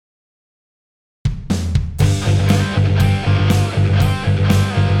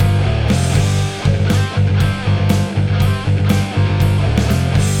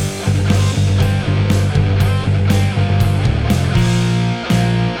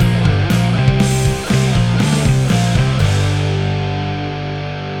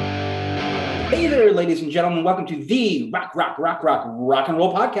there, ladies and gentlemen. Welcome to the Rock and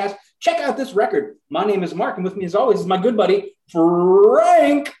Roll Podcast. Check out this record. My name is Mark, and with me, as always, is my good buddy,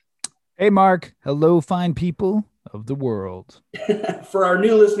 Frank. Hey, Mark. Hello, fine people of the world. For our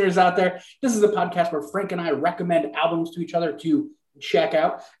new listeners out there, this is a podcast where Frank and I recommend albums to each other to check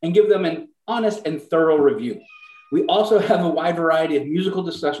out and give them an honest and thorough review. We also have a wide variety of musical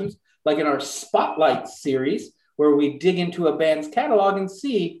discussions, like in our Spotlight series, where we dig into a band's catalog and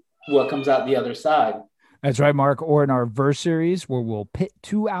see what comes out the other side. That's right, Mark. Or in our Verse series, where we'll pit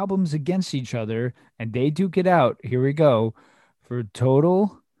two albums against each other and they duke it out. Here we go for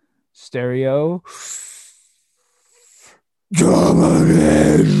total stereo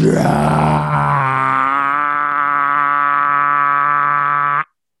domination.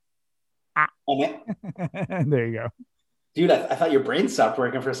 Oh, man. There you go. Dude, I thought your brain stopped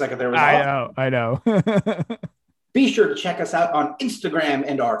working for a second there. I know. Be sure to check us out on Instagram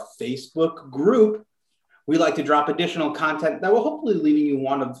and our Facebook group. We like to drop additional content that will hopefully leave you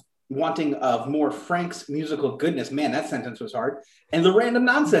wanting of more Frank's musical goodness. Man, that sentence was hard. And the random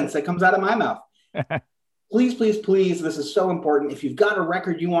nonsense that comes out of my mouth. Please, please, please, this is so important. If you've got a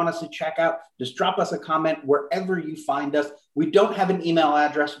record you want us to check out, just drop us a comment wherever you find us. We don't have an email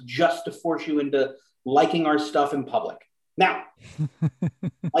address just to force you into liking our stuff in public. Now,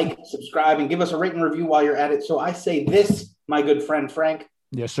 like, subscribe, and give us a rate and review while you're at it. So I say this, my good friend Frank.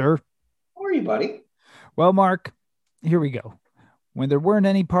 Yes, sir. How are you, buddy? Well, Mark, here we go. When there weren't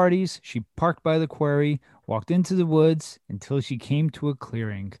any parties, she parked by the quarry, walked into the woods until she came to a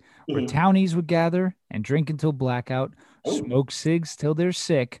clearing where townies would gather and drink until blackout, smoke cigs till they're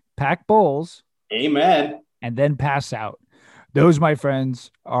sick, pack bowls. Amen. And then pass out. Those, my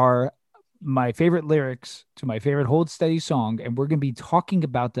friends, are my favorite lyrics to my favorite Hold Steady song, and we're going to be talking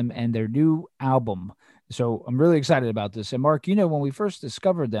about them and their new album. So I'm really excited about this. And Mark, you know, when we first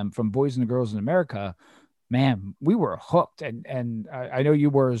discovered them from Boys and the Girls in America, man, we were hooked, and I know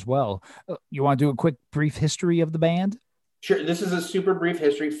you were as well. You want to do a quick, brief history of the band? Sure. This is a super brief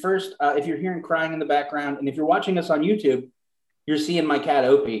history. First, if you're hearing crying in the background, and if you're watching us on YouTube, you're seeing my cat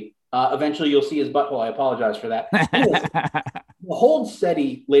Opie. Eventually, you'll see his butthole. I apologize for that. Anyways, Hold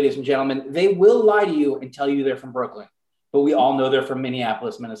Steady, ladies and gentlemen, they will lie to you and tell you they're from Brooklyn, but we all know they're from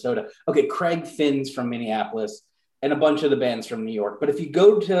Minneapolis, Minnesota. Okay, Craig Finn's from Minneapolis, and a bunch of the bands from New York. But if you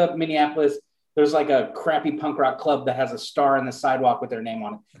go to Minneapolis, there's like a crappy punk rock club that has a star in the sidewalk with their name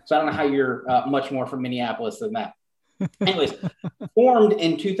on it. So I don't know how you're much more from Minneapolis than that. Anyways, formed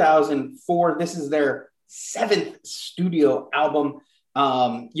in 2004, this is their 7th studio album.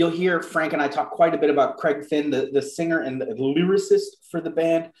 You'll hear Frank and I talk quite a bit about Craig Finn, the singer and the lyricist for the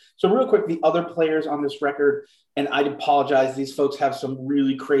band. So real quick, the other players on this record, and I apologize, these folks have some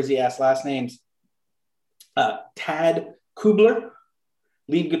really crazy ass last names. Tad Kubler,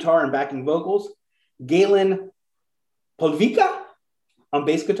 lead guitar and backing vocals. Galen Polvica on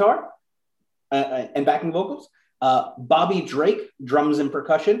bass guitar and backing vocals. Bobby Drake, drums and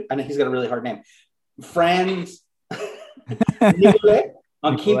percussion. I know he's got a really hard name. Franz Nicolay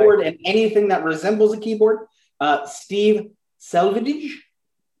on keyboard and anything that resembles a keyboard. Steve Selvage,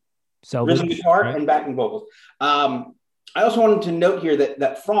 rhythm guitar, right, and backing vocals. I also wanted to note here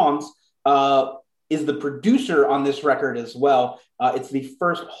that Franz is the producer on this record as well. It's the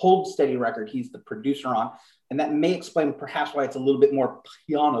first Hold Steady record he's the producer on, and that may explain perhaps why it's a little bit more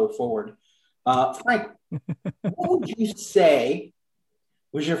piano forward. Frank, what would you say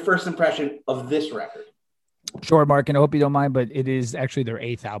was your first impression of this record? Sure, Mark, and I hope you don't mind, but it is actually their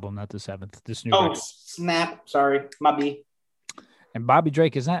 8th album, not the 7th. This new record. Snap. Sorry, my B. And Bobby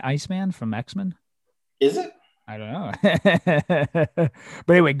Drake, is that Iceman from X-Men? Is it? I don't know. But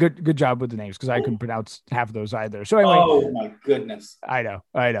anyway, good job with the names, because I couldn't pronounce half of those either. So anyway. Oh, my goodness. I know.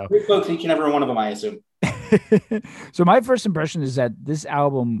 Great folks, each and every one of them, I assume. So my first impression is that this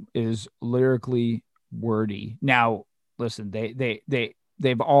album is lyrically wordy. Now, listen,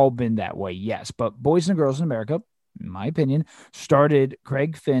 they've all been that way, yes. But Boys and Girls in America, in my opinion, started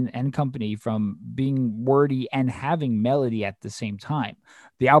Craig Finn and company from being wordy and having melody at the same time.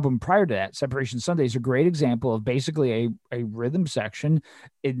 The album prior to that, Separation Sunday, is a great example of basically a rhythm section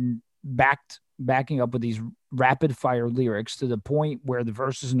backing up with these rapid fire lyrics to the point where the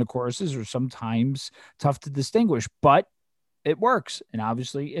verses and the choruses are sometimes tough to distinguish, but it works. And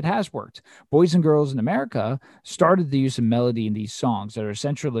obviously it has worked. Boys and Girls in America started the use of melody in these songs that are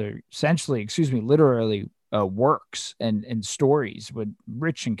essentially, literally works and stories with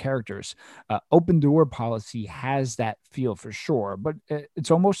rich in characters. Open Door Policy has that feel for sure, but it's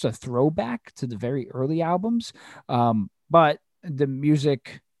almost a throwback to the very early albums. But the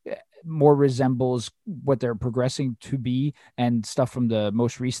music more resembles what they're progressing to be and stuff from the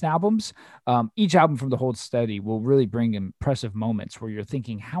most recent albums. Each album from the Hold Steady will really bring impressive moments where you're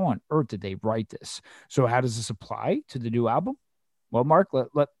thinking, how on earth did they write this? So how does this apply to the new album? Well, Mark,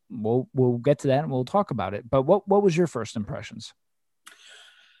 we'll get to that and we'll talk about it. But what was your first impressions?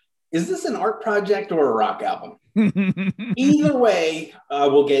 Is this an art project or a rock album? Either way,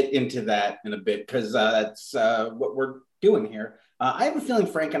 we'll get into that in a bit because that's what we're doing here. I have a feeling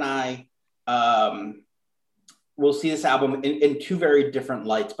Frank and I will see this album in two very different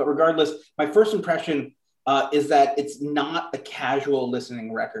lights. But regardless, my first impression is that it's not a casual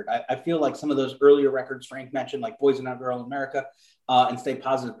listening record. I feel like some of those earlier records Frank mentioned, like Boys and a Girl in America and Stay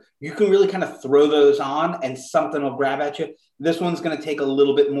Positive, you can really kind of throw those on and something will grab at you. This one's going to take a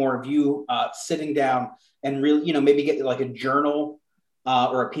little bit more of you sitting down and really, maybe get like a journal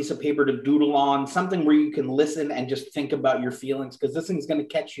or a piece of paper to doodle on, something where you can listen and just think about your feelings, because this thing's going to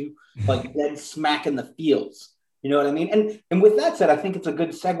catch you like dead smack in the feels. You know what I mean? And with that said, I think it's a good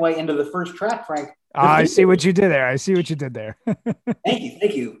segue into the first track, Frank. I see what you did there.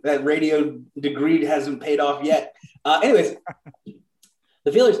 Thank you. That radio degree hasn't paid off yet. Anyways,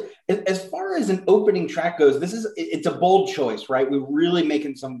 the Feelers, as far as an opening track goes, it's a bold choice, right? We're really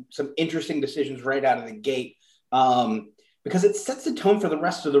making some interesting decisions right out of the gate because it sets the tone for the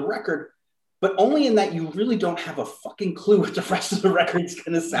rest of the record, but only in that you really don't have a fucking clue what the rest of the record's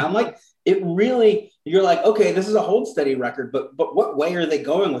going to sound like. It really, you're like, okay, this is a Hold Steady record, but what way are they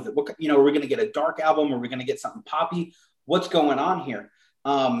going with it? Are we going to get a dark album? Are we going to get something poppy? What's going on here?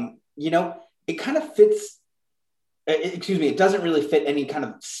 It kind of fits. It doesn't really fit any kind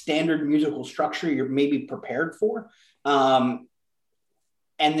of standard musical structure you're maybe prepared for. And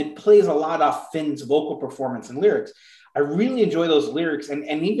it plays a lot off Finn's vocal performance and lyrics. I really enjoy those lyrics and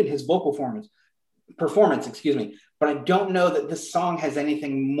even his vocal performance, but I don't know that this song has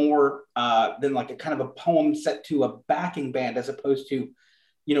anything more than like a kind of a poem set to a backing band as opposed to,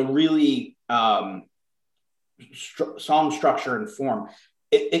 really song structure and form.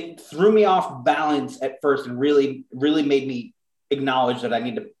 It threw me off balance at first and really, really made me acknowledge that I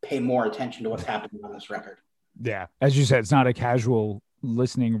need to pay more attention to what's happening on this record. Yeah. As you said, it's not a casual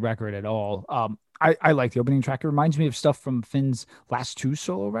listening record at all. I like the opening track. It reminds me of stuff from Finn's last two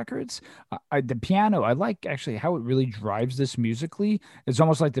solo records. The piano, I like actually how it really drives this musically. It's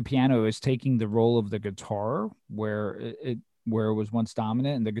almost like the piano is taking the role of the guitar where it was once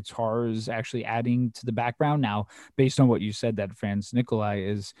dominant, and the guitar is actually adding to the background. Now, based on what you said, that Franz Nicolai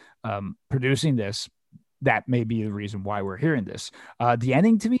is producing this, that may be the reason why we're hearing this. The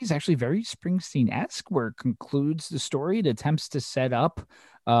ending to me is actually very Springsteen-esque, where it concludes the story. It attempts to set up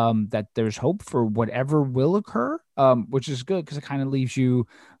that there's hope for whatever will occur, which is good because it kind of leaves you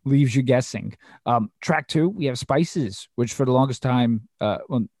guessing. Track 2, we have Spices, which for the longest time,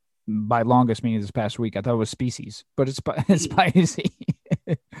 by longest meaning this past week, I thought it was Species, but it's spicy.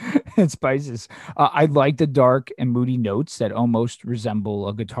 It's Spices. I like the dark and moody notes that almost resemble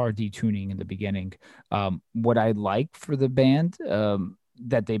a guitar detuning in the beginning. What I like for the band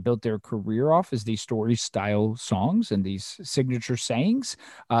that they built their career off is these story style songs and these signature sayings.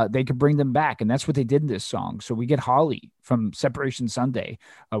 They could bring them back, and that's what they did in this song. So we get Holly from Separation Sunday.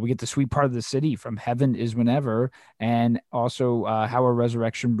 We get The Sweet Part of the City from Heaven Is Whenever, and also How a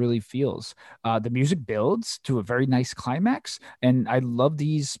Resurrection Really Feels. The music builds to a very nice climax, and I love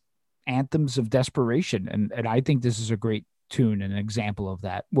these anthems of desperation, and I think this is a great tune and an example of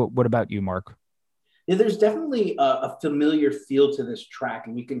that. What about you, Mark? Yeah, there's definitely a familiar feel to this track,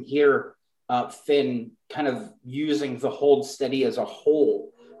 and you can hear Finn kind of using the Hold Steady as a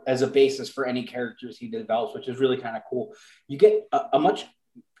whole as a basis for any characters he develops, which is really kind of cool. You get a much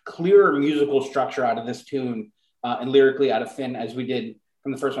clearer musical structure out of this tune and lyrically out of Finn as we did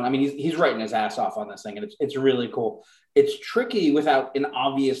from the first one. I mean, he's writing his ass off on this thing, and it's really cool. It's tricky without an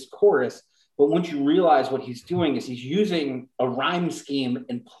obvious chorus, but once you realize what he's doing is he's using a rhyme scheme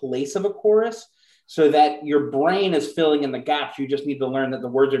in place of a chorus, so that your brain is filling in the gaps. You just need to learn that the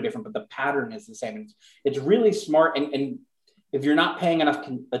words are different, but the pattern is the same. It's really smart. And if you're not paying enough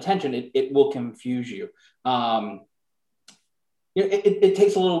attention, it will confuse you. It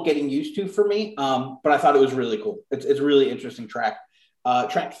takes a little getting used to for me, but I thought it was really cool. It's a really interesting track.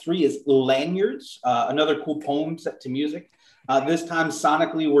 Track 3 is Lanyards, another cool poem set to music. This time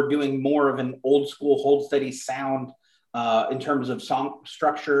sonically, we're doing more of an old school Hold Steady sound in terms of song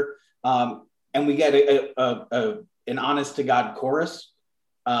structure. And we get an honest to God chorus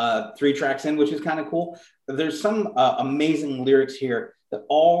 3 tracks in, which is kind of cool. There's some amazing lyrics here that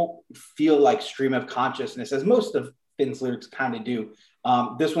all feel like stream of consciousness, as most of Finn's lyrics kind of do.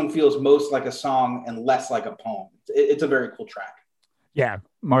 This one feels most like a song and less like a poem. It's a very cool track. Yeah,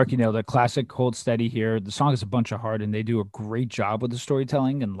 Mark, the classic Hold Steady here. The song is a bunch of heart, and they do a great job with the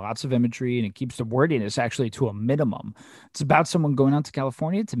storytelling and lots of imagery, and it keeps the wordiness actually to a minimum. It's about someone going out to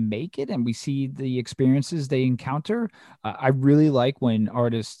California to make it, and we see the experiences they encounter. I really like when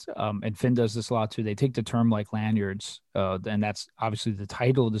artists, and Finn does this a lot too, they take the term like lanyards, and that's obviously the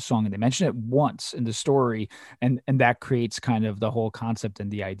title of the song, and they mention it once in the story, and that creates kind of the whole concept and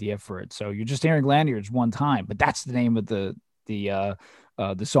the idea for it. So you're just hearing lanyards one time, but that's the name of the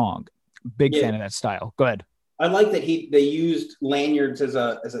song. Big Yeah, fan of that style. Go ahead. I like that they used lanyards as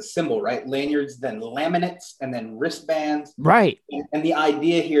a symbol, right? Lanyards, then laminates, and then wristbands. Right. And the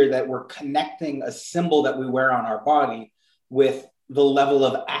idea here that we're connecting a symbol that we wear on our body with the level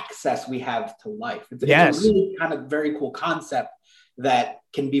of access we have to life. It's a Yes. really kind of very cool concept that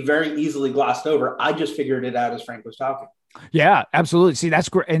can be very easily glossed over. I just figured it out as Frank was talking. Yeah, absolutely. See, that's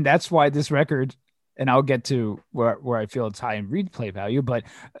great. And that's why this record, and I'll get to where I feel it's high in replay value, but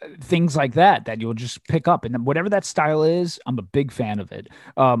things like that you'll just pick up. And then whatever that style is, I'm a big fan of it.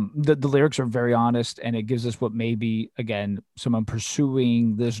 The lyrics are very honest, and it gives us what maybe, again, someone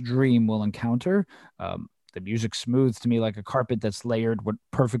pursuing this dream will encounter. The music's smooth to me like a carpet that's layered with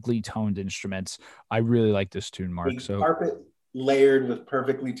perfectly toned instruments. I really like this tune, Mark. A So carpet layered with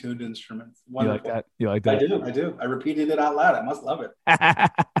perfectly tuned instruments. you like Wonderful. that? You like I that? do. I do. I repeated it out loud. I must love it.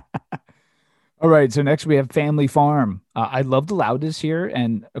 All right, so next we have Family Farm. I love the loudness here,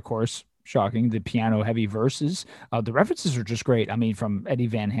 and of course, shocking, the piano heavy verses. The references are just great. I mean, from Eddie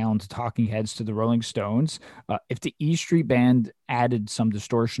Van Halen to Talking Heads to the Rolling Stones. If the E Street Band added some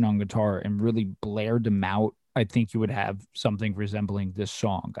distortion on guitar and really blared them out, I think you would have something resembling this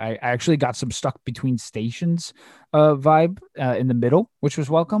song. I actually got some stuck between stations vibe in the middle, which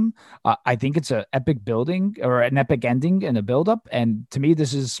was welcome. I think it's an epic building or an epic ending and a build up. And to me,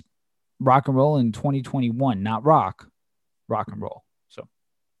 this is rock and roll in 2021, not rock and roll. So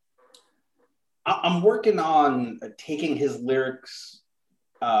I'm working on taking his lyrics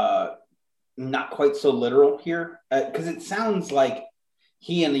not quite so literal here because it sounds like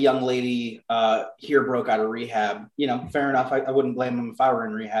he and the young lady here broke out of rehab. Fair enough. I wouldn't blame him if I were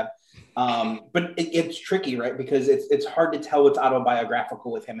in rehab. But it's tricky, right? Because it's hard to tell what's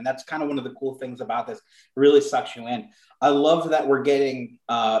autobiographical with him. And that's kind of one of the cool things about this. It really sucks you in. I love that we're getting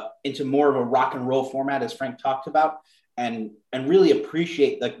into more of a rock and roll format, as Frank talked about, and really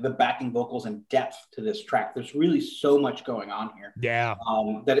appreciate like the backing vocals and depth to this track. There's really so much going on here. yeah,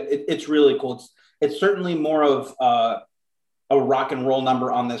 That it's really cool. It's certainly more of a rock and roll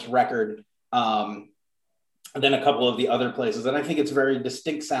number on this record than a couple of the other places. And I think it's a very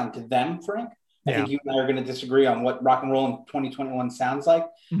distinct sound to them, Frank. I think you and I are going to disagree on what rock and roll in 2021 sounds like.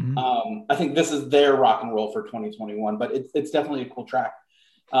 Mm-hmm. I think this is their rock and roll for 2021, but it's definitely a cool track.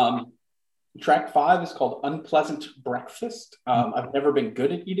 Track 5 is called Unpleasant Breakfast. I've never been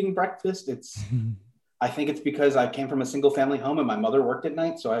good at eating breakfast. I think it's because I came from a single family home and my mother worked at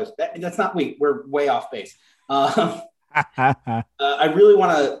night. So we're way off base. I really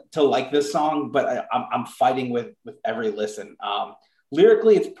want to like this song, but I'm fighting with every listen.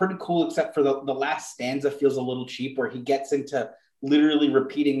 Lyrically, it's pretty cool, except for the last stanza feels a little cheap, where he gets into literally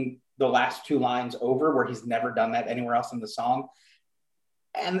repeating the last two lines over, where he's never done that anywhere else in the song.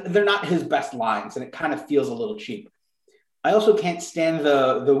 And they're not his best lines, and it kind of feels a little cheap. I also can't stand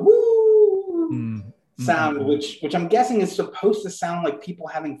the woo sound, which I'm guessing is supposed to sound like people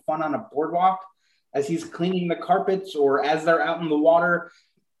having fun on a boardwalk as he's cleaning the carpets or as they're out in the water.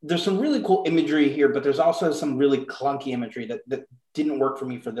 There's some really cool imagery here, but there's also some really clunky imagery that didn't work for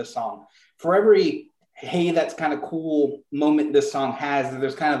me for this song. For every, hey, that's kind of cool moment this song has,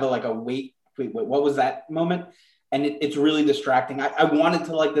 there's kind of a wait, what was that moment? And it's really distracting. I wanted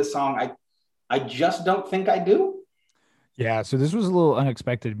to like this song. I just don't think I do. Yeah, so this was a little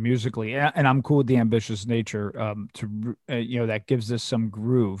unexpected musically, and I'm cool with the ambitious nature. That gives this some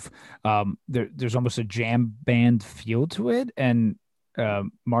groove. There's almost a jam band feel to it, and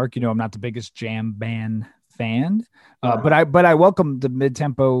Mark, I'm not the biggest jam band fan, but I welcome the mid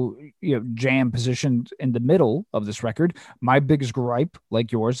tempo, jam position in the middle of this record. My biggest gripe,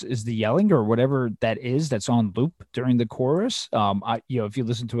 like yours, is the yelling or whatever that is that's on loop during the chorus. If you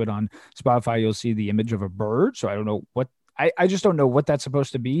listen to it on Spotify, you'll see the image of a bird. So I don't know what. I just don't know what that's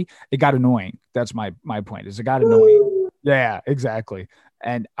supposed to be. It got annoying. That's my point. Is it got annoying? Yeah, exactly.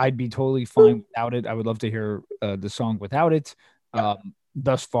 And I'd be totally fine without it. I would love to hear the song without it.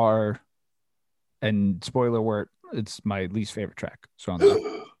 Thus far, and spoiler alert, it's my least favorite track. So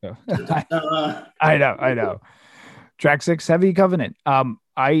I know. Track 6, Heavy Covenant.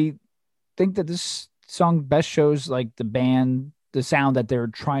 I think that this song best shows like the band the sound that they're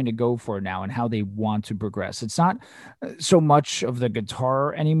trying to go for now and how they want to progress. It's not so much of the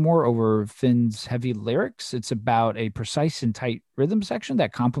guitar anymore over Finn's heavy lyrics. It's about a precise and tight rhythm section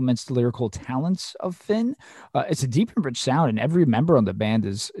that complements the lyrical talents of Finn. It's a deep and rich sound, and every member on the band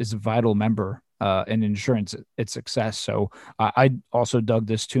is a vital member in ensuring its success. So I also dug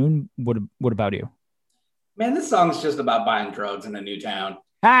this tune. What about you? Man, this song's just about buying drugs in a new town.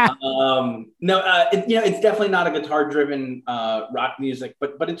 Ah, No, it's definitely not a guitar-driven rock music,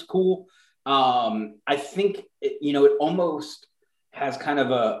 but it's cool. I think it almost has kind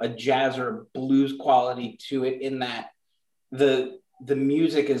of a jazz or blues quality to it, in that the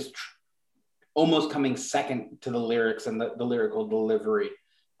music is almost coming second to the lyrics and the lyrical delivery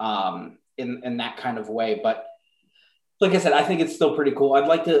in that kind of way. But like I said, I think it's still pretty cool. I'd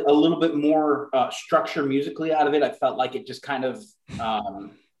like a little bit more structure musically out of it. I felt like it just kind of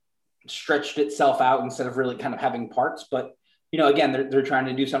stretched itself out instead of really kind of having parts. But, again, they're trying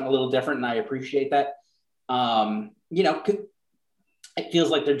to do something a little different, and I appreciate that. It feels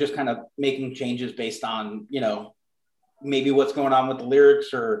like they're just kind of making changes based on, maybe what's going on with the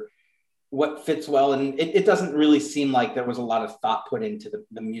lyrics or what fits well. And it doesn't really seem like there was a lot of thought put into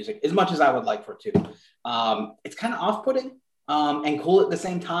the music as much as I would like for it to. It's kind of off-putting and cool at the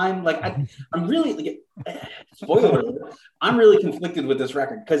same time. Like I'm really, spoiler alert, I'm really conflicted with this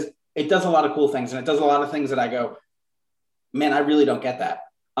record because it does a lot of cool things, and it does a lot of things that I go, man, I really don't get that.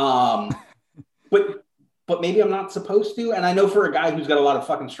 But maybe I'm not supposed to. And I know for a guy who's got a lot of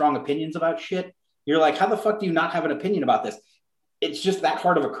fucking strong opinions about shit, you're like, how the fuck do you not have an opinion about this? It's just that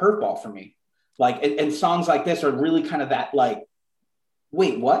hard of a curveball for me. Like, and songs like this are really kind of that, like,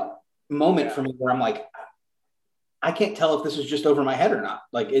 wait, what moment for me where I'm like, I can't tell if this is just over my head or not.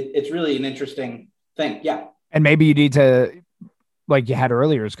 Like, it's really an interesting thing. Yeah. and maybe you need to, like you had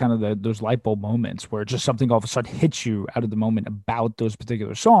earlier, it's kind of those light bulb moments where just something all of a sudden hits you out of the moment about those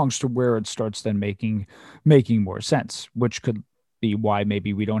particular songs to where it starts then making more sense, which could be why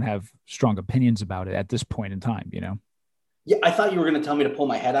maybe we don't have strong opinions about it at this point in time, Yeah, I thought you were going to tell me to pull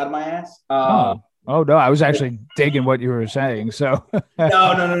my head out of my ass. Oh no, I was actually digging what you were saying. So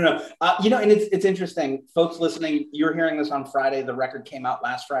no. And it's interesting, folks listening. You're hearing this on Friday. The record came out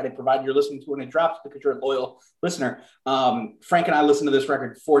last Friday. Provided you're listening to it when it drops, because you're a loyal listener. Frank and I listened to this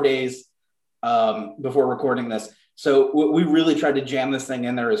record 4 days before recording this. So we really tried to jam this thing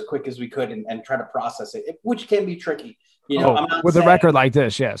in there as quick as we could and try to process it, which can be tricky. I'm not with a record like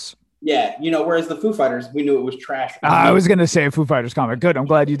this, yes. Yeah, whereas the Foo Fighters, we knew it was trash. I was going to say a Foo Fighters comment. Good, I'm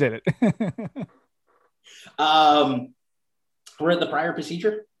glad you did it. We're at the Prior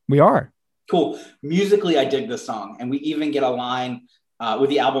Procedure. We are. Cool. Musically, I dig this song, and we even get a line with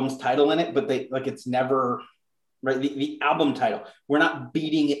the album's title in it, but it's never right. The album title, we're not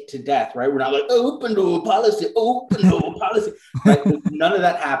beating it to death, right? We're not like open door policy. Right? None of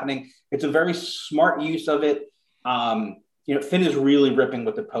that happening. It's a very smart use of it. Finn is really ripping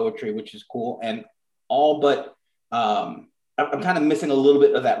with the poetry, which is cool, and all but I'm kind of missing a little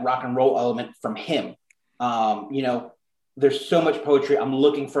bit of that rock and roll element from him. There's so much poetry. I'm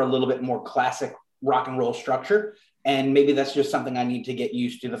looking for a little bit more classic rock and roll structure, and maybe that's just something I need to get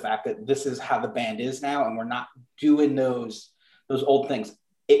used to, the fact that this is how the band is now, and we're not doing those old things.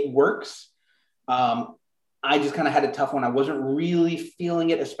 It works. I just kind of had a tough one. I wasn't really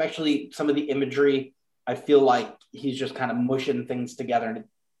feeling it, especially some of the imagery. I feel like he's just kind of mushing things together, and it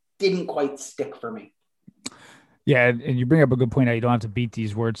didn't quite stick for me. Yeah, and you bring up a good point. How you don't have to beat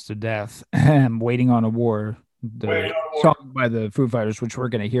these words to death. Waiting on a War, the song by the Foo Fighters, which we're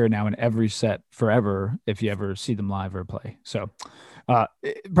going to hear now in every set forever if you ever see them live or play. So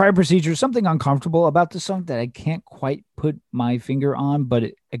Prior Procedure, something uncomfortable about the song that I can't quite put my finger on, but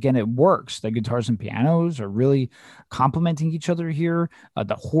it works. The guitars and pianos are really complementing each other here.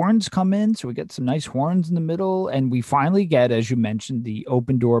 The horns come in, so we get some nice horns in the middle, and we finally get, as you mentioned, the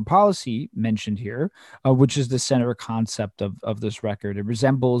open door policy mentioned here, which is the center concept of this record. It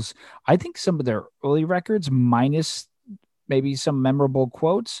resembles, I think, some of their early records, minus maybe some memorable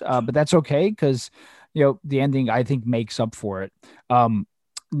quotes, but that's okay because the ending, I think, makes up for it.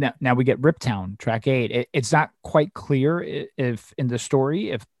 Now we get Riptown, track 8. It's not quite clear if in the story,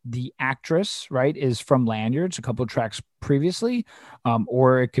 if the actress, right, is from Lanyards a couple of tracks previously,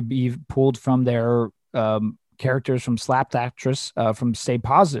 or it could be pulled from their characters from Slapped Actress from Stay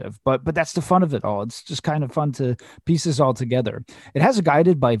Positive. But that's the fun of it all. It's just kind of fun to piece this all together. It has a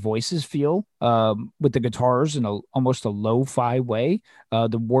guided by voices feel with the guitars in almost a lo-fi way.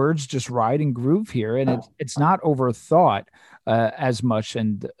 The words just ride and groove here, and it's not overthought as much.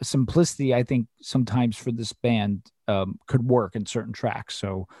 And simplicity, I think, sometimes for this band could work in certain tracks.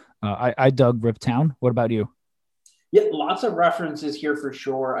 So I dug Riptown. What about you? Yeah, lots of references here for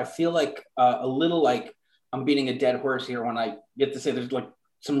sure. I feel like a little like I'm beating a dead horse here when I get to say there's like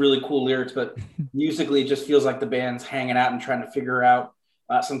some really cool lyrics, but musically it just feels like the band's hanging out and trying to figure out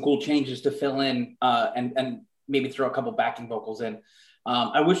some cool changes to fill in and maybe throw a couple backing vocals in.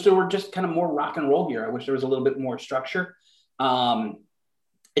 I wish there were just kind of more rock and roll here. I wish there was a little bit more structure.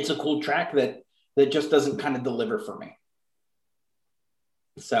 It's a cool track that just doesn't kind of deliver for me.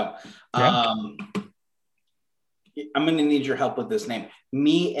 So I'm going to need your help with this name.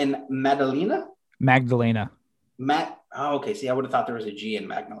 Me and Magdalena? Magdalena. Oh, okay. See, I would have thought there was a G in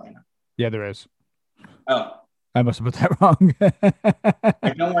Magdalena. Yeah, there is. Oh. I must have put that wrong.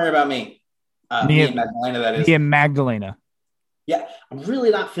 Don't worry about me. Me and Magdalena, that is. Me and Magdalena. Yeah, I'm really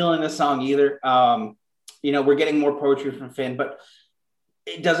not feeling this song either. We're getting more poetry from Finn, but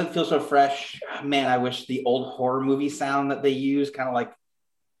it doesn't feel so fresh. Man, I wish the old horror movie sound that they use, kind of like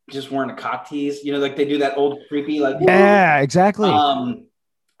just wearing a cock tease, like they do that old creepy, like, yeah, exactly.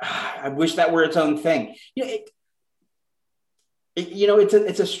 I wish that were its own thing.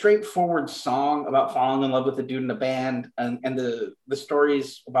 It's a straightforward song about falling in love with a dude in a band and the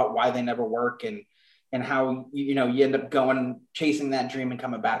stories about why they never work and how, you end up going, chasing that dream and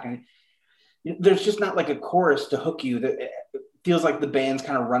coming back. And there's just not like a chorus to hook you. That it feels like the band's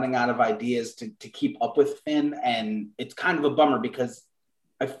kind of running out of ideas to keep up with Finn. And it's kind of a bummer because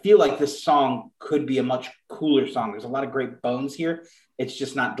I feel like this song could be a much cooler song. There's a lot of great bones here. It's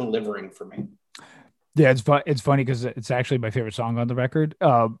just not delivering for me. Yeah, it's funny because it's actually my favorite song on the record.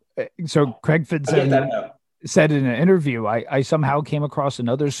 So Craig Finn said in an interview, I somehow came across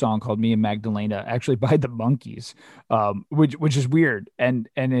another song called "Me and Magdalena," actually by the Monkees, which is weird, and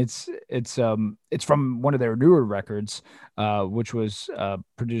it's from one of their newer records, which was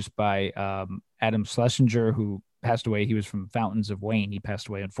produced by Adam Schlesinger, who passed away. He was from Fountains of Wayne. He passed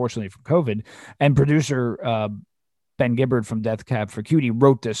away, unfortunately, from COVID. And producer Ben Gibbard from Death Cab for Cutie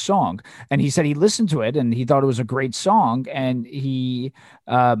wrote this song. And he said he listened to it and he thought it was a great song. And he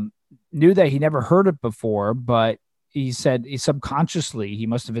knew that he never heard it before, but he said subconsciously he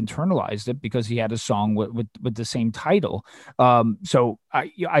must have internalized it because he had a song with the same title. So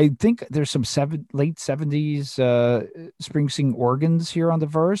I think there's some late 70s Springsteen organs here on the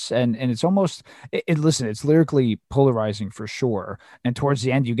verse, and it's almost listen, it's lyrically polarizing for sure. And towards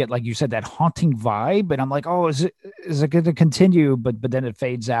the end, you get, like you said, that haunting vibe, and I'm like, oh, is it going to continue? But then it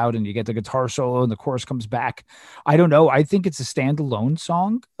fades out, and you get the guitar solo, and the chorus comes back. I don't know. I think it's a standalone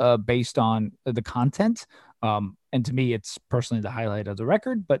song based on the content. And to me, it's personally the highlight of the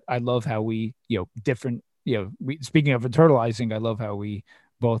record, but I love how we, different, speaking of internalizing, I love how we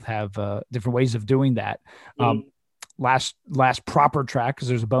both have different ways of doing that. Last proper track, because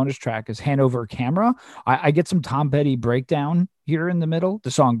there's a bonus track, is Hanover Camera. I get some Tom Petty breakdown here in the middle,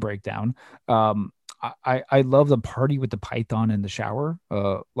 the song breakdown. I love the party with the python in the shower,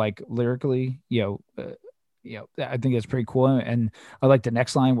 like lyrically, I think it's pretty cool. And I like the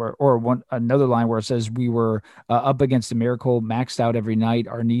next line another line where it says, we were up against a miracle, maxed out every night.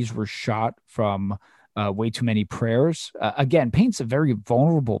 Our knees were shot from way too many prayers. Again, paints a very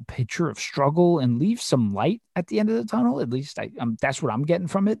vulnerable picture of struggle and leaves some light at the end of the tunnel. At least that's what I'm getting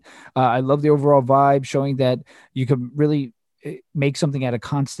from it. I love the overall vibe, showing that you can really make something at a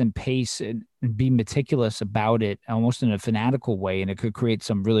constant pace and be meticulous about it, almost in a fanatical way, and it could create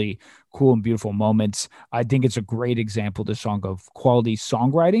some really cool and beautiful moments. I think it's a great example, this song, of quality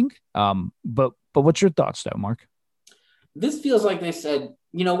songwriting. But what's your thoughts though, Mark? This feels like they said,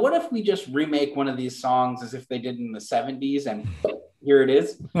 what if we just remake one of these songs as if they did in the 70s, and here it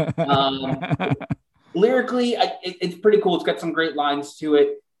is. Lyrically, it's pretty cool. It's got some great lines to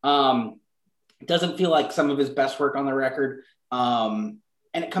it. It doesn't feel like some of his best work on the record.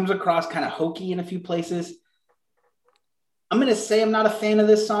 And it comes across kind of hokey in a few places. I'm going to say I'm not a fan of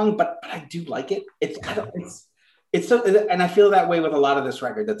this song, but I do like it. It's so, and I feel that way with a lot of this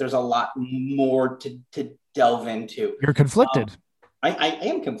record, that there's a lot more to delve into. You're conflicted. I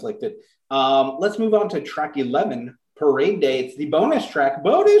am conflicted. Let's move on to track 11, Parade Day. It's the bonus track.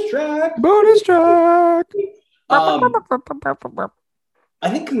 I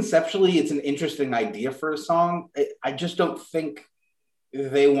think conceptually it's an interesting idea for a song. I just don't think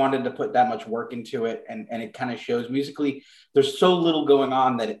they wanted to put that much work into it, and it kind of shows musically. There's so little going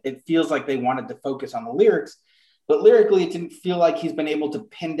on that it feels like they wanted to focus on the lyrics, but lyrically it didn't feel like he's been able to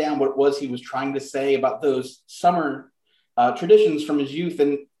pin down what it was he was trying to say about those summer traditions from his youth,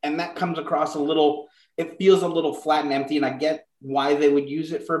 and that comes across it feels a little flat and empty, and I get why they would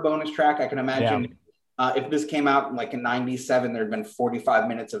use it for a bonus track. I can imagine if this came out like in 97, there'd been 45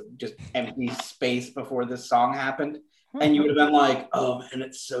 minutes of just empty space before this song happened. And you would have been like, oh man,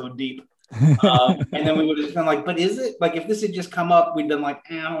 it's so deep. And then we would have just been like, but is it like if this had just come up, we'd been like,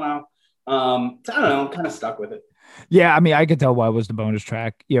 I don't know. So I don't know, kind of stuck with it. Yeah, I mean, I could tell why it was the bonus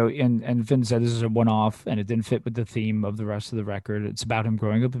track, and Finn said this is a one-off and it didn't fit with the theme of the rest of the record. It's about him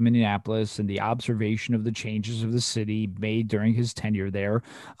growing up in Minneapolis and the observation of the changes of the city made during his tenure there.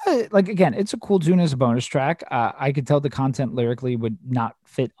 Like, again, it's a cool tune as a bonus track. I could tell the content lyrically would not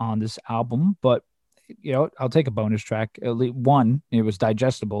fit on this album, but I'll take a bonus track. At least one, it was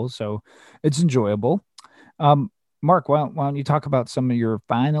digestible, so it's enjoyable. Mark, why don't you talk about some of your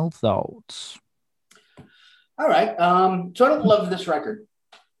final thoughts? All right. So I don't love this record,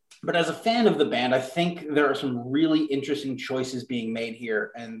 but as a fan of the band, I think there are some really interesting choices being made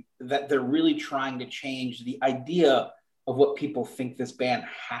here, and that they're really trying to change the idea of what people think this band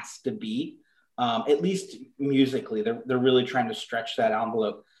has to be. At least musically, they're really trying to stretch that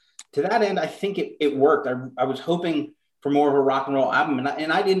envelope. To that end, I think it worked. I was hoping for more of a rock and roll album,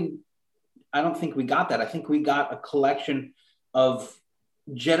 and I don't think we got that. I think we got a collection of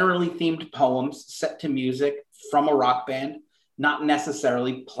generally themed poems set to music from a rock band, not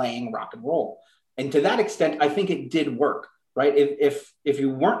necessarily playing rock and roll. And to that extent, I think it did work, right? If you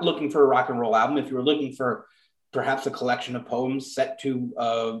weren't looking for a rock and roll album, if you were looking for perhaps a collection of poems set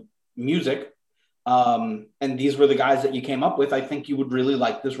to music, and these were the guys that you came up with, I think you would really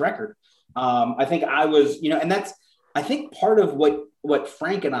like this record. I think I was, and that's, I think part of what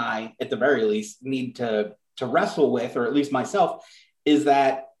Frank and I, at the very least, need to wrestle with, or at least myself, is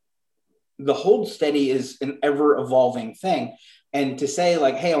that the Hold Steady is an ever evolving thing. And to say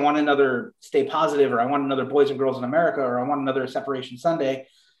like, hey, I want another Stay Positive, or I want another Boys and Girls in America, or I want another Separation Sunday,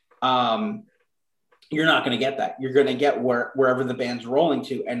 you're not going to get that. You're going to get wherever the band's rolling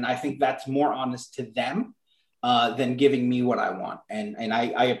to. And I think that's more honest to them than giving me what I want. And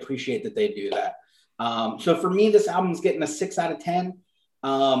I appreciate that they do that. So for me, this album's getting a 6 out of 10.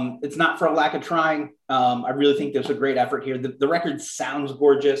 It's not for a lack of trying. I really think there's a great effort here. The record sounds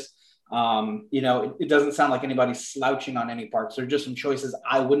gorgeous. It doesn't sound like anybody's slouching on any parts. There are just some choices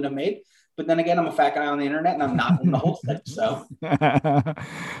I wouldn't have made. But then again, I'm a fat guy on the internet and I'm not in the whole thing. So.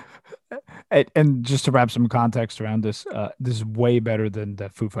 And just to wrap some context around this, this is way better than the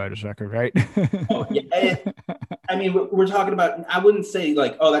Foo Fighters record, right? Oh, yeah. I mean, we're talking about, I wouldn't say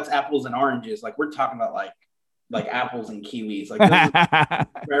like, oh, that's apples and oranges. Like we're talking about like apples and kiwis. Like those are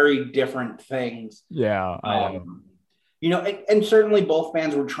very different things. Yeah. And certainly both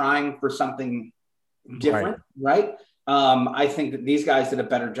bands were trying for something different, right? I think that these guys did a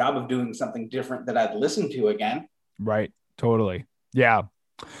better job of doing something different that I'd listen to again. Right. Totally. Yeah.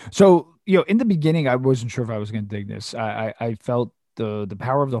 So, in the beginning, I wasn't sure if I was going to dig this. I felt the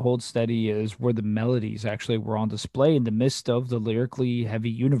power of the Hold Steady is where the melodies actually were on display in the midst of the lyrically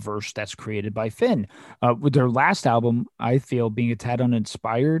heavy universe that's created by Finn. With their last album, I feel being a tad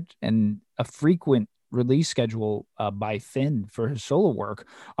uninspired and a frequent release schedule by Finn for his solo work,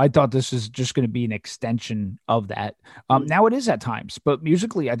 I thought this is just going to be an extension of that. Now it is at times, but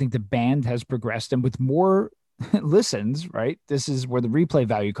musically, I think the band has progressed, and with more listens, right? This is where the replay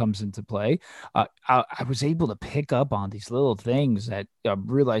value comes into play. I was able to pick up on these little things that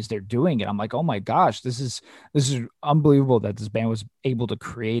realize they're doing it. I'm like, oh my gosh, this is unbelievable that this band was able to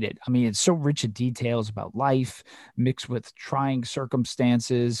create it. I mean, it's so rich in details about life mixed with trying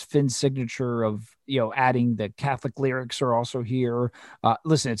circumstances. Finn's signature of adding the Catholic lyrics are also here.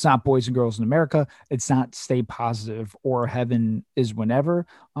 Listen, it's not Boys and Girls in America. It's not Stay Positive or Heaven is Whenever,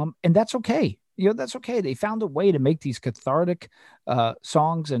 and that's okay. That's okay. They found a way to make these cathartic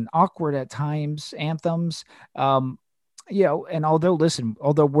songs and awkward at times anthems. And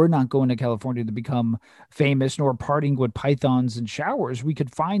although we're not going to California to become famous nor partying with pythons and showers, we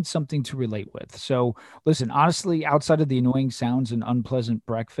could find something to relate with. So listen, honestly, outside of the annoying sounds and unpleasant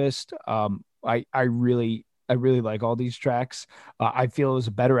breakfast, I really like all these tracks. I feel it was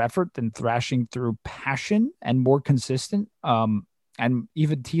a better effort than thrashing through Passion and more consistent. And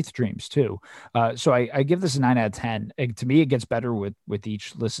even Teeth Dreams too. So I give this a 9 out of 10. To me, it gets better with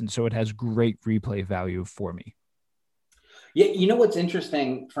each listen. So it has great replay value for me. Yeah. What's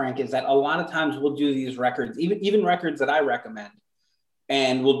interesting, Frank, is that a lot of times we'll do these records, even records that I recommend,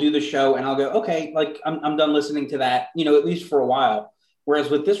 and we'll do the show and I'll go, okay, like I'm done listening to that, at least for a while. Whereas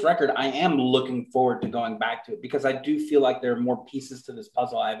with this record, I am looking forward to going back to it because I do feel like there are more pieces to this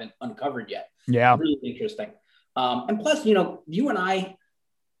puzzle I haven't uncovered yet. Yeah. It's really interesting. And plus, you and I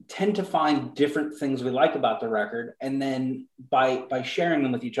tend to find different things we like about the record. And then by sharing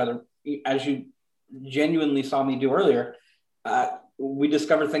them with each other, as you genuinely saw me do earlier, we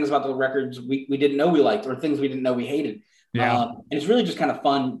discovered things about the records we didn't know we liked or things we didn't know we hated. Yeah. And it's really just kind of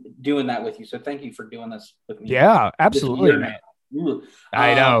fun doing that with you. So thank you for doing this with me. Yeah, absolutely, man. Ooh.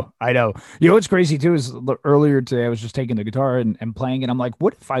 I know, I know. You know what's crazy too is earlier today I was just taking the guitar and playing, and I'm like,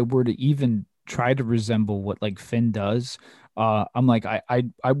 what if I were to even try to resemble what like Finn does? I'm like, I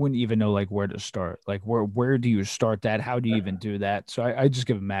wouldn't even know like where to start. Like where do you start that? How do you even do that? So I just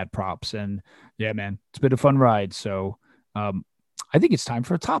give him mad props, and yeah, man, it's been a fun ride. So um, I think it's time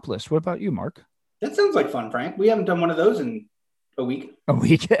for a top list. What about you, Mark? That sounds like fun, Frank. We haven't done one of those in a week. A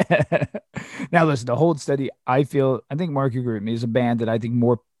week. Now, listen, to hold steady, I think Mark, you agree with me, is a band that I think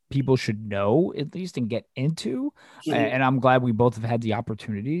more people should know at least and get into. Mhm. And I'm glad we both have had the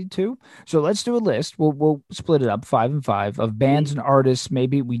opportunity to. So let's do a list. We'll split it up 5 and 5 of bands and artists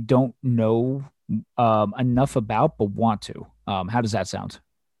maybe we don't know enough about but want to. How does that sound?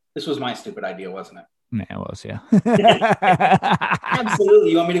 This was my stupid idea, wasn't Yeah, it was, yeah. it?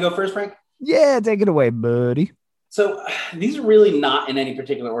 Absolutely. You want me to go first, Frank? Yeah, take it away, buddy. So these are really not in any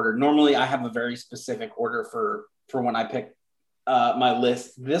particular order. Normally, I have a very specific order for when I pick my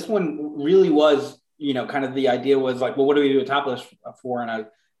list. This one really was, kind of the idea was like, well, what do we do a top list for? And I was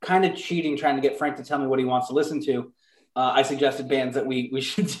kind of cheating, trying to get Frank to tell me what he wants to listen to. I suggested bands that we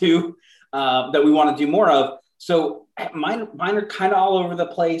should do that we want to do more of. So mine are kind of all over the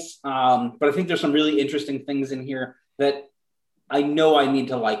place, but I think there's some really interesting things in here that I know I need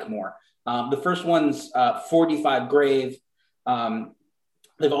to like more. The first one's 45 Grave.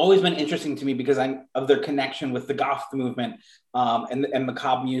 They've always been interesting to me because I'm of their connection with the goth movement and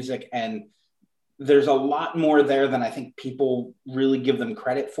macabre music. And there's a lot more there than I think people really give them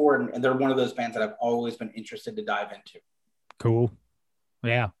credit for. And they're one of those bands that I've always been interested to dive into. Cool.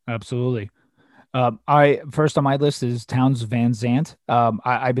 Yeah, absolutely. I first on my list is Towns Van Zandt.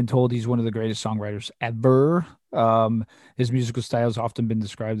 I've been told he's one of the greatest songwriters ever. His musical style has often been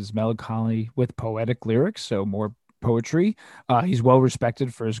described as melancholy with poetic lyrics, so more poetry. He's well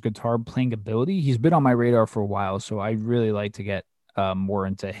respected for his guitar playing ability. He's been on my radar for a while, so I really like to get more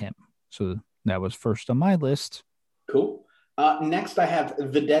into him. So that was first on my list. Cool. Next, I have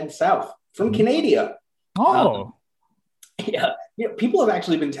The Dead South from Mhm. Canada. Oh, Yeah, people have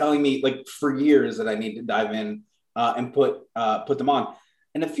actually been telling me like for years that I need to dive in and put them on.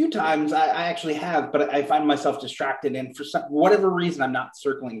 And a few times I actually have, but I find myself distracted, and for whatever reason, I'm not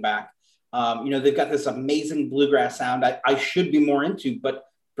circling back. They've got this amazing bluegrass sound I should be more into, but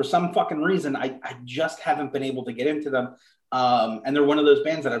for some fucking reason, I just haven't been able to get into them. And they're one of those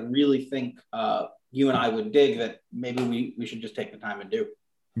bands that I really think you and I would dig that maybe we should just take the time and do.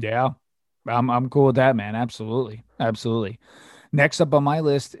 yeah. I'm cool with that, man. Absolutely. Absolutely. Next up on my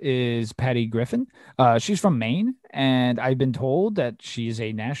list is Patty Griffin. She's from Maine, and I've been told that she is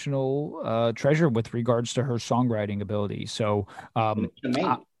a national treasure with regards to her songwriting ability. So, The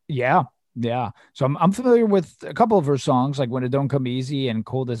main. yeah, yeah. So I'm familiar with a couple of her songs, like When It Don't Come Easy and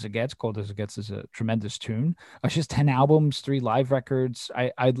Cold as It Gets. Cold as It Gets is a tremendous tune. She has 10 albums, 3 live records.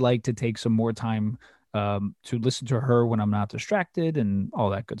 I'd like to take some more time to listen to her when I'm not distracted and all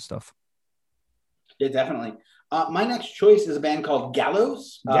that good stuff. Yeah, definitely. My next choice is a band called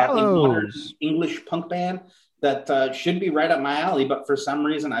Gallows, a modern Gallows. English punk band that should be right up my alley, but for some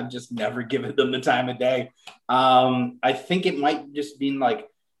reason, I've just never given them the time of day. I think it might just be like,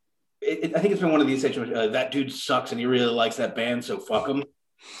 I think it's been one of these situations, that dude sucks and he really likes that band, so fuck him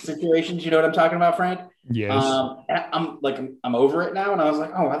situations. You know what I'm talking about, Frank? Yes. I'm over it now, and I was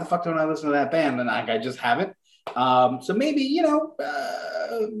like, oh, why the fuck don't I listen to that band? And I just haven't. So maybe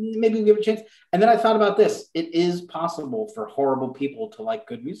maybe we give it a chance. And then I thought about this: it is possible for horrible people to like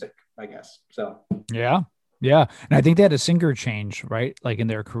good music, I guess. So Yeah. Yeah. And I think they had a singer change, right? Like in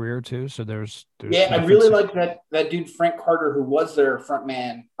their career too. So there's yeah, I really difference. like that dude Frank Carter, who was their front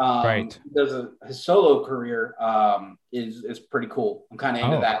man. Right. His solo career is pretty cool. I'm kind of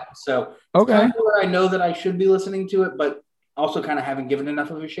into Oh, that. So it's kind okay. of where I know that I should be listening to it, but also kind of haven't given enough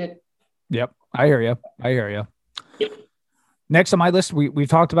of a shit. Yep. I hear you. I hear you. Yep. Next on my list, we've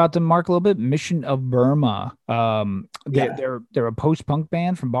talked about them, Mark, a little bit. Mission of Burma. Yeah. They're a post punk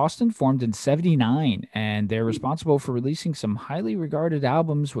band from Boston, formed in '79, and they're responsible for releasing some highly regarded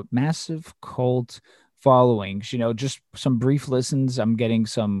albums with massive cult followings. Just some brief listens. I'm getting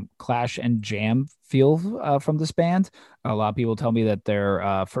some Clash and Jam feel from this band. A lot of people tell me that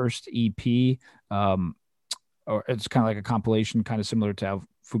their first EP, um, or it's kind of like a compilation, kind of similar to how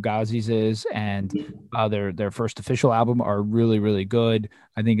Fugazi's is, and their first official album are really really good.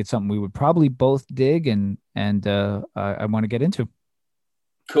 I think it's something we would probably both dig, and I want to get into.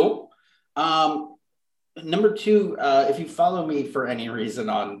 Cool. Number two, if you follow me for any reason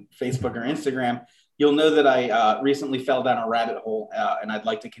on Facebook or Instagram, you'll know that I recently fell down a rabbit hole and I'd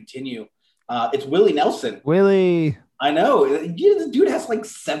like to continue. It's Willie Nelson. Willie. I know. This dude has like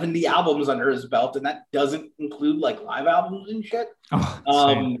 70 albums under his belt, and that doesn't include like live albums and shit.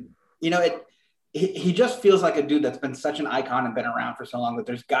 Same. He just feels like a dude that's been such an icon and been around for so long that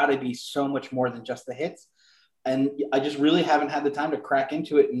there's got to be so much more than just the hits. And I just really haven't had the time to crack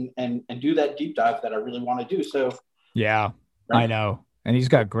into it and do that deep dive that I really want to do. So yeah, right. I know. And he's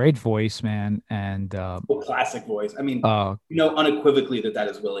got great voice, man. And classic voice. I mean, unequivocally that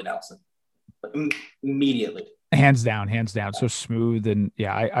is Willie Nelson. Immediately. Hands down. So smooth. And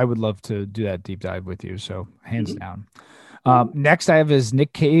yeah, I would love to do that deep dive with you. So hands down. Next I have is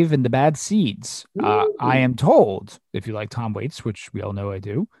Nick Cave and the Bad Seeds. I am told if you like Tom Waits, which we all know I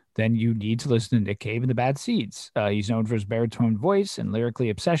do, then you need to listen to Nick Cave and the Bad Seeds. He's known for his baritone voice and lyrically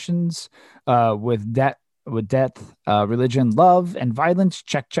obsessions with death, religion, love, and violence.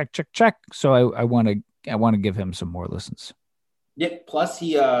 Check. So I want to give him some more listens. Yeah. Plus,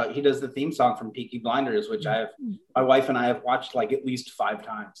 he does the theme song from Peaky Blinders, which my wife and I have watched like at least 5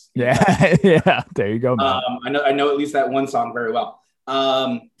 times. Yeah, yeah. There you go, man. I know at least that one song very well.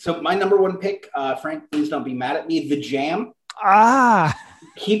 So my number one pick, Frank, please don't be mad at me. The Jam.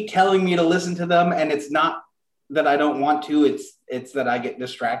 Keep telling me to listen to them, and it's not that I don't want to. It's that I get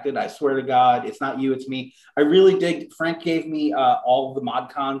distracted. I swear to God, it's not you, it's me. I really dig. Frank gave me all of the mod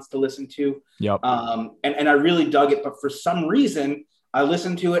cons to listen to. Yep. And I really dug it, but for some reason I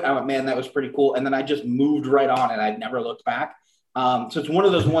listened to it. I went, man, that was pretty cool. And then I just moved right on, and I never looked back. So it's one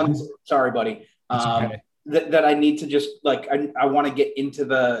of those ones. Sorry, buddy. Okay. That I need to just like I want to get into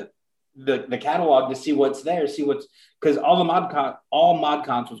the catalog to see what's there, because all mod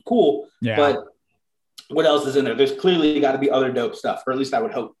cons was cool. Yeah. But what else is in there? There's clearly got to be other dope stuff, or at least I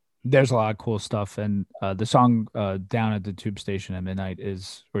would hope. There's a lot of cool stuff, and the song "Down in the Tube Station at Midnight"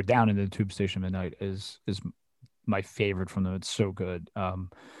 is my favorite from them. It's so good.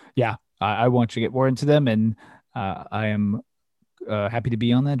 Yeah, I want you to get more into them, and I am happy to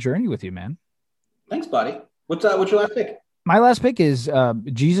be on that journey with you, man. Thanks, buddy. What's your last pick? My last pick is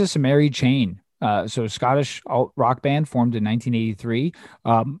Jesus and Mary Chain. So Scottish alt rock band formed in 1983.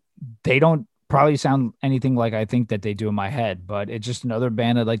 They don't probably sound anything like I think that they do in my head, but it's just another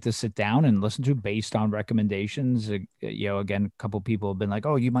band I'd like to sit down and listen to based on recommendations. Again, a couple people have been like,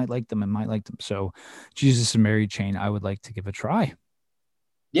 oh, you might like them and might like them. So Jesus and Mary Chain, I would like to give a try.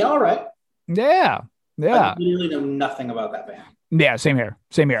 Yeah. All right. Yeah. I really know nothing about that band. Yeah. Same here.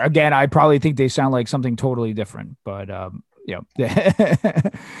 Again, I probably think they sound like something totally different, but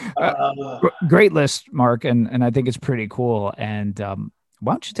great list, Mark. And I think it's pretty cool. And,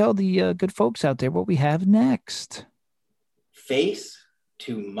 why don't you tell the good folks out there what we have next? Face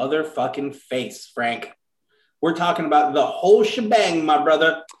to motherfucking face, Frank. We're talking about the whole shebang, my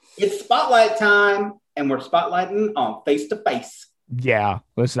brother. It's spotlight time, and we're spotlighting on Face to Face. Yeah,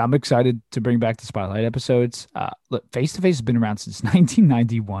 listen, I'm excited to bring back the spotlight episodes. Look, Face to Face has been around since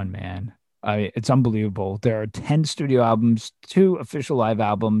 1991, man. It's unbelievable. There are 10 studio albums, 2 official live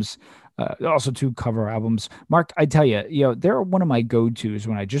albums, also 2 cover albums. Mark, I tell you, they're one of my go-tos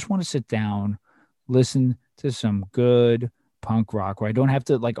when I just want to sit down, listen to some good punk rock where I don't have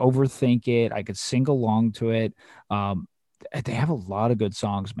to like overthink it. I could sing along to it. They have a lot of good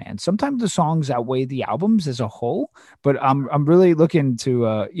songs, man. Sometimes the songs outweigh the albums as a whole, but I'm really looking to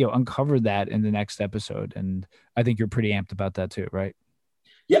uncover that in the next episode, and I think you're pretty amped about that too, right?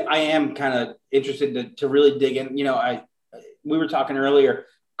 Yeah, I am kind of interested to really dig in. We were talking earlier.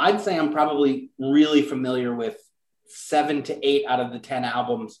 I'd say I'm probably really familiar with 7 to 8 out of the 10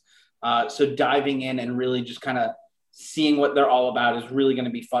 albums. So diving in and really just kind of seeing what they're all about is really going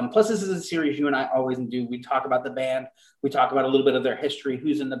to be fun. Plus, this is a series you and I always do. We talk about the band. We talk about a little bit of their history,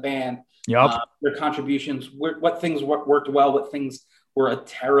 who's in the band, their contributions, what things worked well, what things were a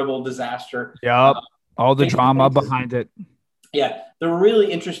terrible disaster. Yep. All the drama behind it. Yeah. They're a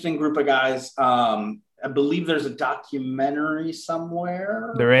really interesting group of guys. I believe there's a documentary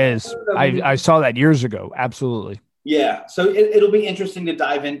somewhere. There is. I saw that years ago. Absolutely. Yeah. So it'll be interesting to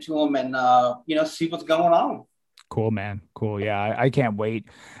dive into them and, see what's going on. Cool, man. Cool. Yeah, I can't wait.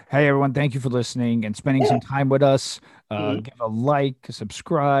 Hey, everyone. Thank you for listening and spending some time with us. Give a like,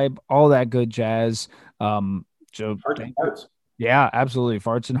 subscribe, all that good jazz. Hearts. Yeah, absolutely.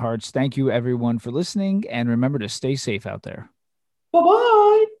 Farts and hearts. Thank you, everyone, for listening. And remember to stay safe out there.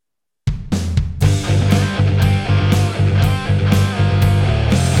 Bye-bye.